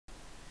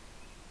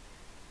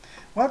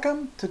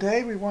Welcome.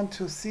 Today we want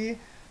to see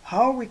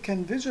how we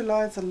can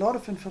visualize a lot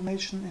of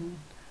information in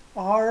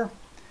R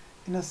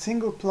in a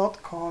single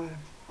plot call,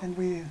 and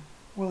we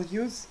will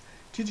use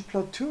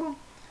ggplot2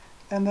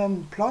 and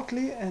then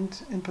plotly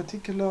and in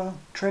particular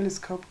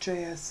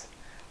trelliscopejs.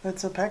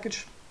 That's a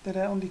package that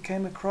I only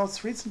came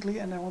across recently,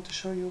 and I want to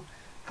show you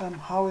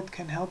how it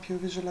can help you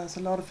visualize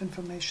a lot of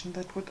information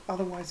that would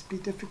otherwise be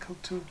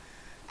difficult to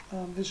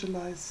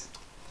visualize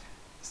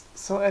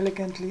so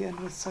elegantly and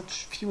with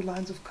such few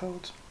lines of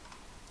code.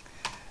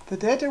 The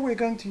data we're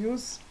going to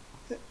use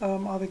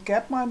are the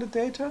gapminder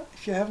data.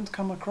 If you haven't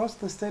come across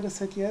this data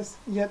set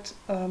yet,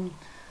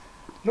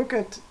 look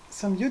at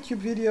some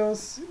YouTube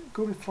videos,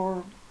 Google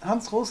for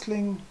Hans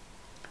Roslings.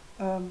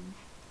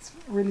 It's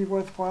really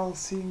worthwhile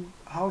seeing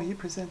how he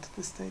presented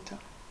this data.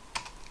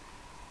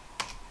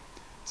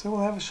 So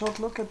we'll have a short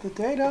look at the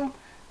data.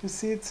 You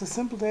see it's a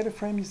simple data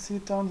frame. You see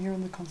it down here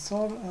in the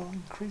console. I'll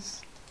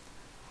increase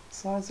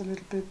size a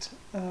little bit.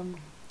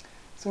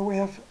 So we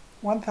have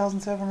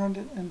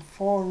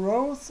 1,704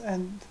 rows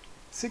and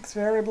 6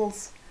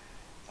 variables.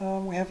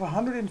 We have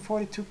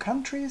 142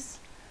 countries,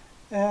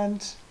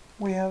 and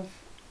we have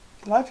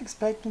life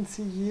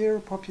expectancy, year,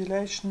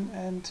 population,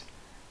 and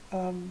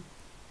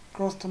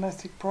gross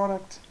domestic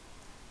product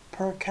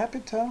per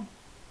capita.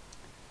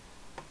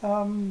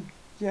 Over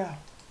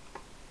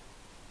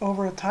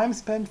a time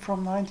span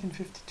from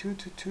 1952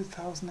 to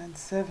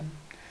 2007.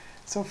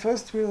 So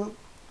first we'll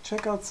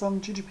check out some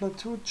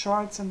ggplot2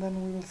 charts, and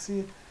then we will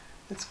see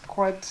it's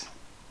quite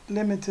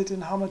limited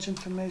in how much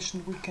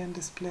information we can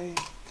display.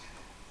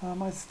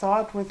 I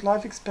start with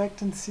life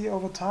expectancy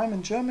over time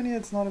in Germany.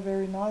 It's not a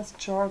very nice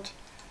chart.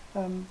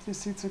 You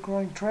see it's a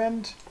growing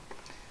trend.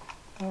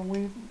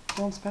 We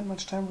don't spend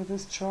much time with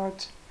this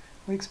chart.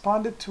 We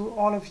expanded to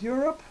all of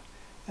Europe,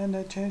 and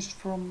I changed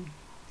from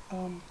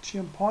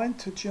geom point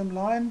to geom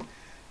line.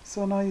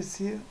 So now you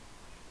see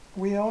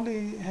we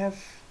only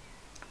have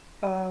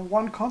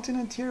one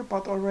continent here,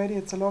 but already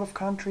it's a lot of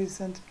countries,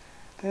 and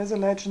there's a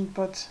legend,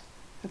 but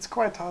it's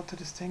quite hard to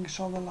distinguish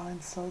all the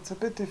lines, so it's a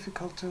bit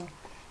difficult to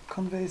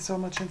convey so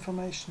much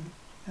information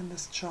in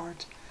this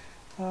chart.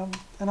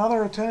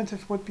 Another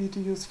alternative would be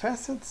to use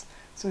facets.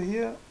 So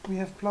here we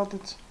have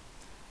plotted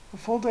a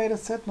full data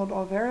set, not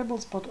all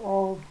variables, but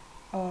all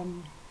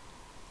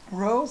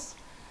rows.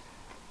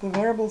 The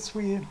variables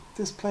we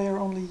display are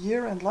only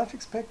year and life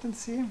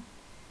expectancy.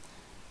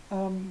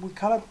 We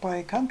colored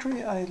by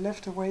country. I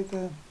left away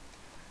the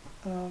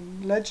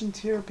legend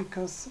here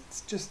because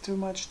it's just too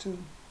much to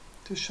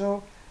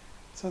show.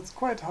 So it's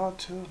quite hard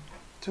to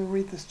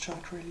read this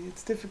chart, really.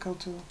 It's difficult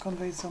to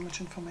convey so much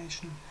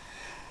information.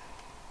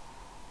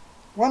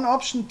 One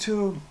option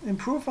to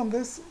improve on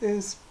this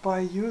is by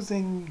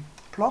using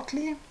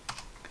plotly.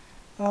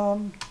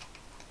 I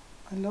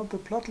load the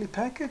plotly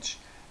package,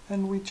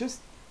 and we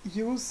just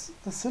use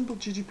a simple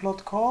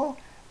ggplot call,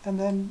 and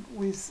then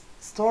we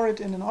store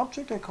it in an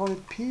object. I call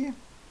it P,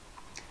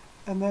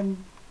 and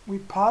then we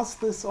pass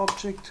this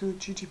object to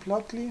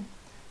ggplotly.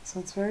 So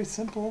it's very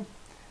simple,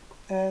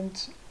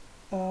 and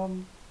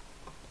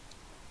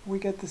we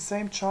get the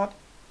same chart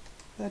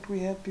that we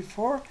had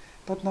before,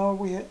 but now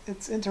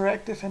it's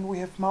interactive, and we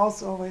have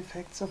mouse over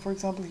effects. So for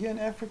example, here in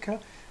Africa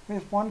we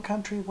have one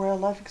country where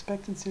life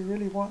expectancy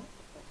really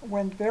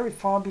went very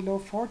far below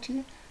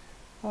 40.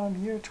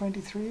 Here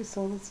 23,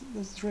 so this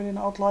is really an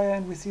outlier,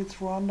 and we see it's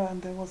Rwanda,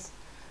 and there was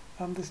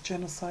this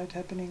genocide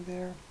happening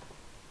there.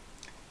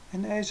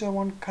 In Asia,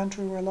 one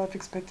country where life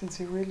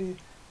expectancy really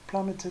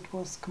plummeted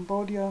was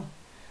Cambodia.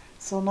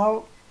 So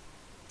now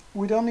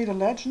we don't need a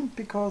legend,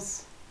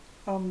 because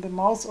the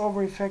mouse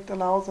over effect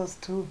allows us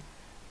to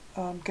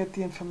get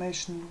the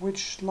information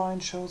which line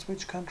shows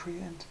which country,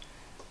 and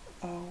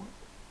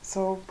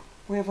so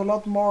we have a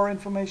lot more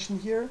information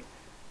here.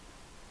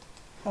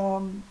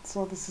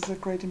 So this is a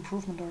great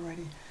improvement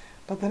already.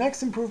 But the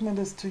next improvement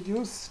is to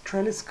use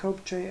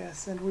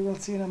trelliscopejs, and we will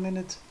see in a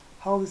minute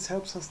how this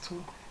helps us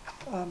to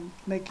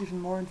make even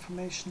more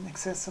information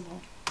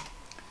accessible.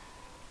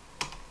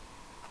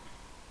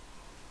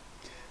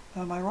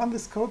 I run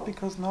this code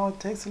because now it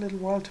takes a little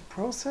while to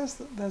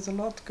process. There's a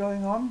lot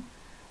going on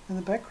in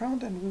the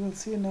background, and we will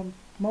see in a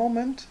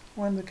moment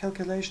when the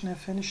calculation has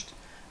finished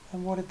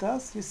what it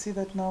does. You see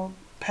that now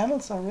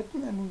panels are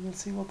written, and we will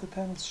see what the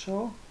panels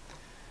show.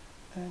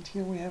 And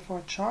here we have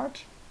our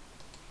chart.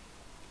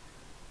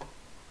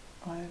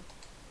 I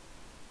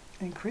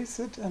increase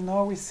it, and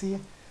now we see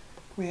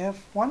we have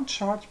one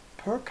chart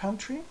per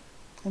country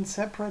in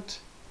separate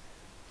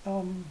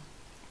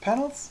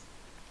panels.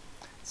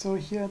 So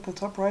here at the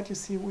top right you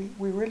see we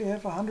really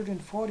have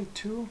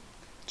 142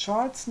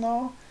 charts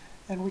now,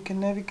 and we can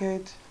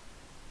navigate,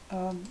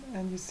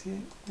 and you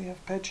see we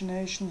have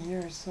pagination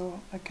here,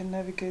 so I can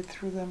navigate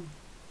through them.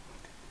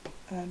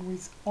 And we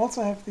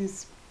also have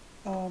these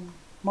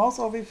mouse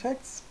over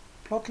effects,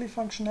 plotly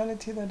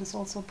functionality that is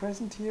also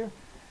present here,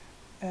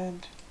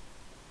 and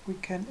we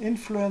can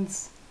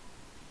influence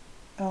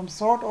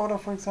sort order.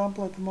 For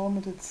example, at the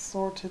moment it's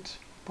sorted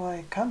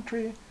by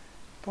country,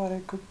 but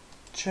I could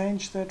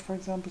change that, for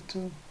example,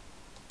 to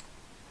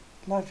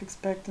life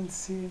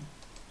expectancy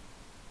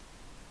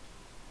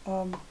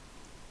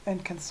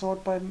and can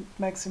sort by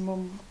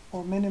maximum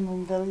or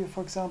minimum value.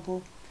 For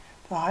example,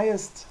 the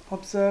highest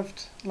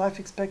observed life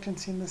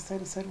expectancy in this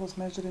data set was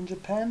measured in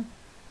Japan,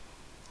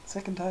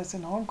 second highest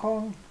in Hong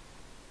Kong,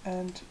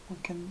 and we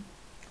can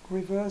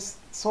reverse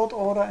sort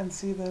order and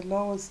see the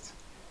lowest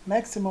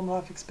maximum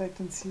life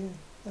expectancy.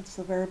 That's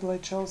the variable I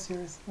chose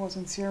here, was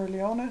in Sierra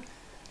Leone.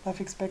 Life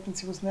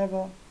expectancy was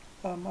never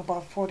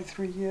above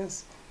 43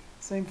 years.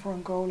 Same for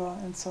Angola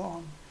and so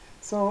on.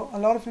 So a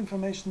lot of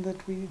information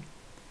that we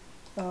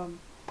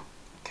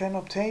can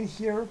obtain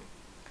here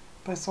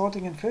by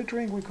sorting and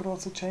filtering. We could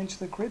also change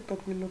the grid, but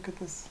we'll look at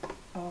this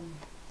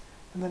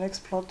in the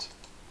next plot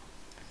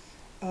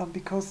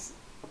because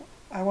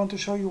I want to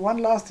show you one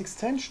last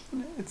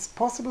extension. It's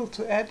possible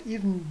to add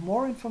even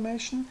more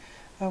information.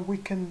 We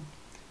can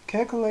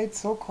calculate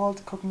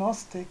so-called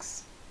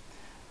cognostics.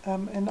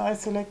 And I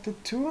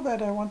selected two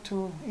that I want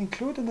to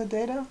include in the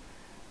data.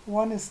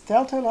 One is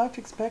delta life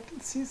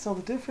expectancy, so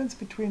the difference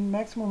between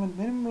maximum and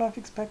minimum life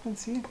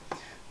expectancy.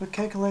 We'll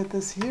calculate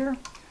this here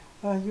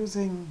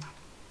using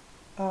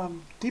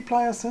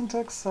dplyr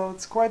syntax, so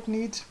it's quite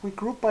neat. We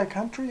group by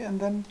country and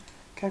then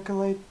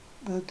calculate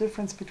the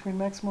difference between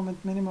maximum and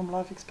minimum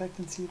life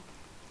expectancy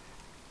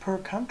per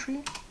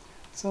country.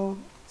 So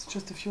it's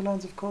just a few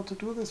lines of code to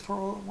do this for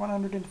all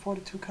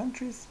 142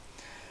 countries.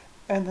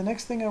 And the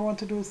next thing I want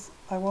to do is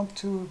I want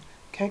to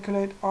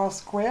calculate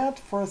R²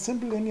 for a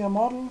simple linear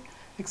model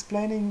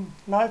explaining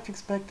life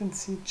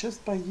expectancy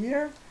just by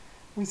year.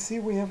 We see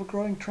we have a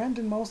growing trend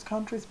in most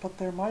countries, but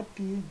there might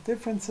be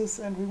differences,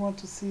 and we want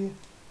to see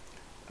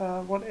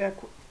what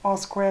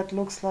R²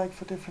 looks like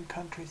for different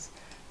countries.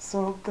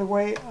 So the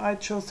way I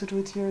chose to do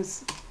it here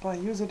is by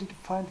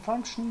user-defined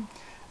function,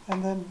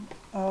 and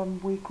then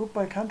we group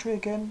by country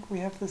again. We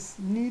have this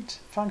neat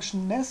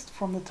function nest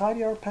from the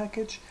tidyr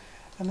package,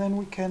 and then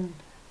we can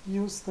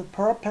use the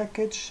per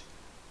package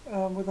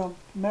with a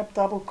map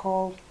double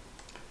call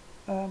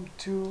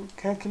to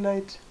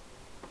calculate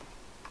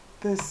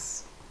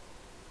this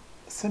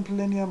simple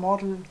linear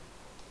model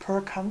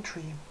per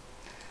country.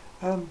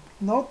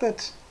 Note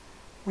that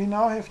we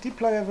now have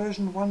dplyr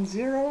version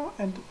 1.0,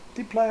 and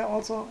dplyr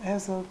also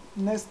has a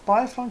nest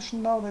by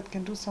function now that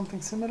can do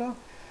something similar,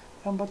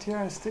 but here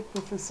I stick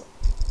with this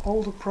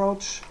old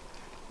approach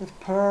with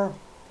per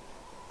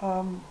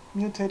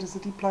mutate as a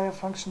dplyr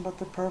function, but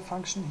the per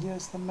function here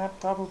is the map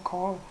double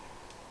call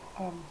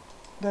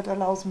that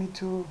allows me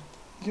to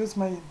use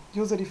my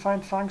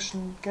user-defined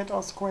function get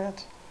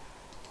R²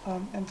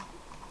 and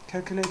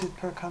calculate it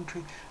per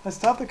country. I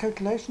start the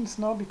calculations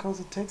now because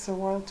it takes a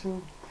while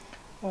to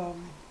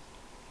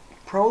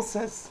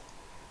process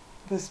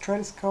this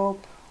Trelliscope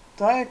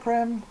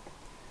diagram.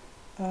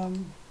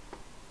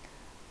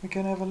 We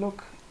can have a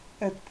look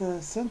at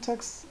the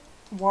syntax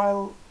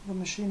while the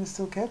machine is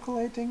still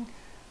calculating.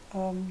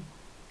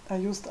 I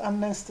used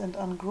unnest and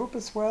ungroup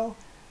as well.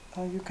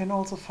 You can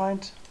also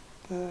find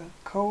the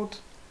code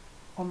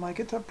on my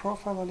GitHub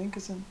profile. A link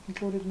is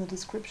included in the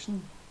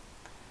description.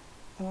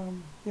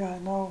 Yeah,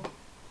 now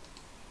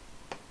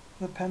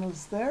the panel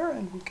is there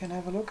and we can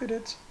have a look at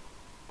it.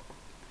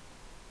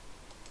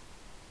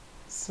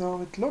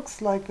 So it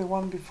looks like the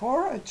one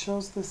before. I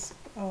chose this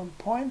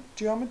point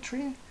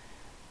geometry,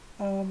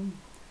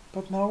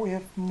 but now we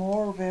have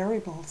more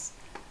variables,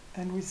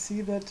 and we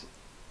see that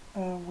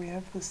we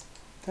have this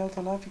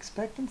delta life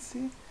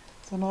expectancy.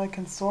 So now I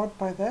can sort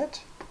by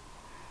that.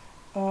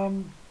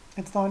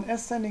 It's now in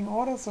ascending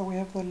order, so we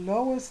have the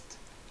lowest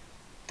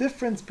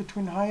difference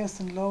between highest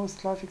and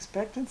lowest life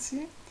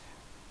expectancy,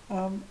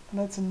 and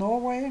that's in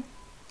Norway.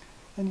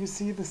 And you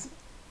see this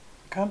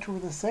country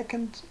with the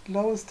second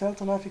lowest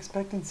delta life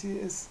expectancy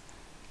is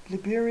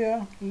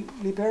Liberia,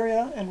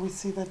 and we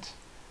see that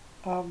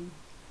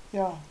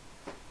yeah,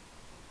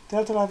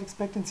 delta life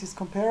expectancy is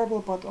comparable,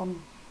 but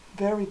on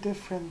very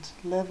different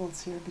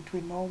levels here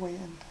between Norway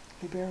and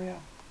Liberia.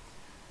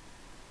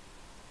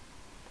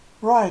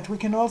 Right, we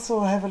can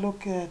also have a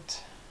look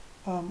at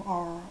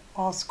our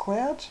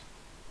R².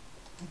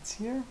 It's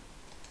here.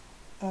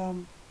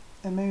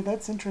 And maybe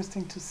that's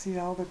interesting to see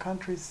how the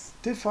countries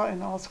differ in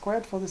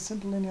R² for the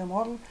simple linear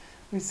model.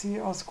 We see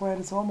R²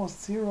 is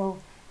almost 0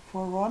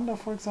 for Rwanda,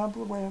 for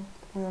example, where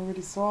we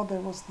already saw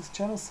there was this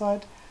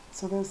genocide.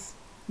 So there's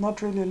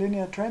not really a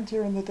linear trend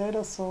here in the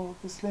data, so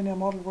this linear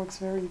model works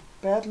very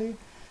badly,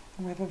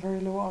 and we have a very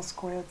low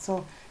R².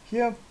 So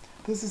here,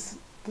 this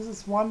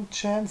is one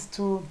chance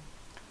to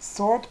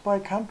sort by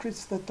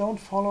countries that don't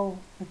follow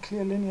a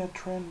clear linear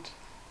trend.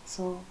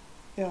 So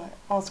yeah,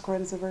 R²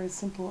 is a very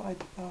simple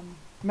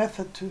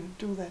method to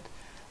do that.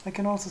 I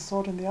can also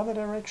sort in the other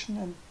direction,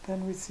 and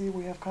then we see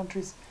we have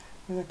countries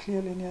with a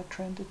clear linear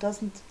trend. It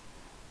doesn't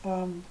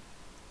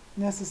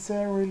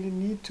necessarily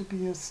need to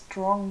be a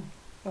strong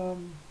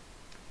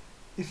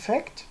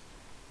effect.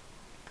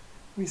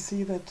 We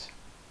see that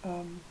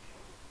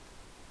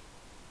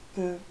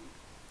the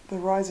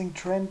rising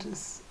trend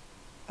is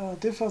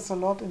differs a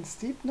lot in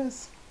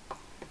steepness,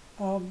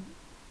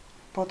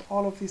 but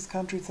all of these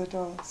countries that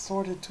are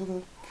sorted to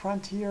the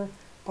frontier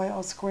by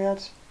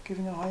R²,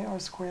 giving a high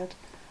R²,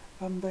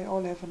 they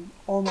all have an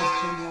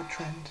almost linear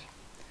trend.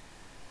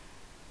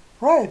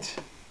 Right.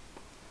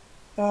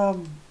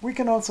 We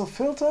can also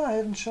filter. I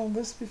haven't shown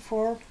this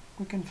before.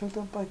 We can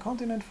filter by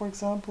continent, for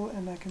example,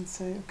 and I can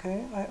say,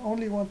 okay, I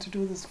only want to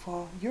do this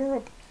for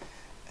Europe,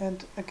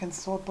 and I can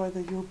sort by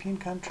the European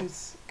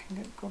countries. I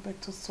can go back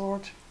to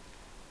sort,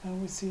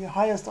 and we see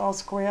highest R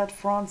squared,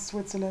 France,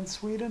 Switzerland,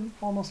 Sweden,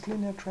 almost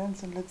linear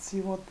trends, and let's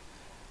see what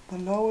the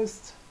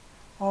lowest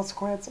R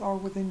squareds are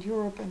within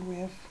Europe, and we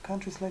have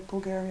countries like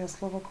Bulgaria,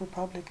 Slovak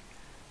Republic,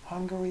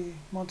 Hungary,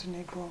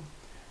 Montenegro,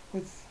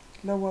 with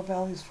lower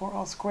values for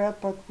R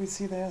squared, but we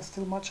see they are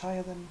still much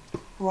higher than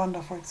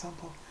Rwanda, for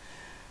example.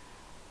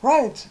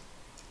 Right,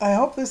 I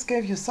hope this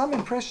gave you some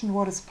impression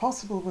what is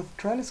possible with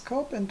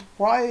Trelliscope and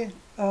why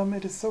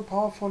it is so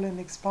powerful in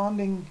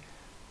expanding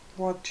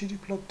what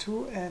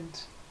ggplot2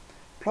 and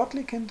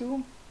Plotly can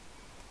do.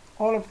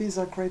 All of these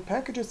are great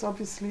packages,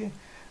 obviously.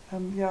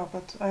 Yeah,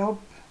 but I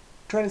hope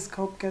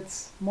Trelliscope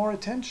gets more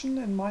attention.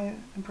 In my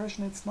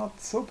impression, it's not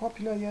so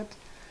popular yet.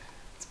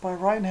 It's by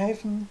Ryan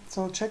Hafen,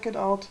 so check it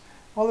out.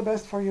 All the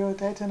best for your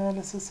data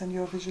analysis and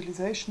your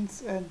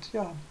visualizations. And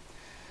yeah,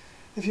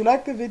 if you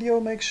like the video,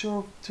 make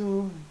sure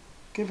to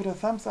give it a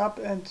thumbs up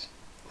and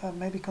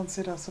maybe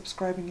consider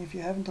subscribing if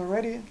you haven't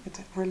already. It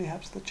really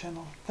helps the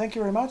channel. Thank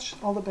you very much.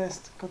 All the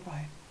best.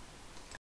 Goodbye.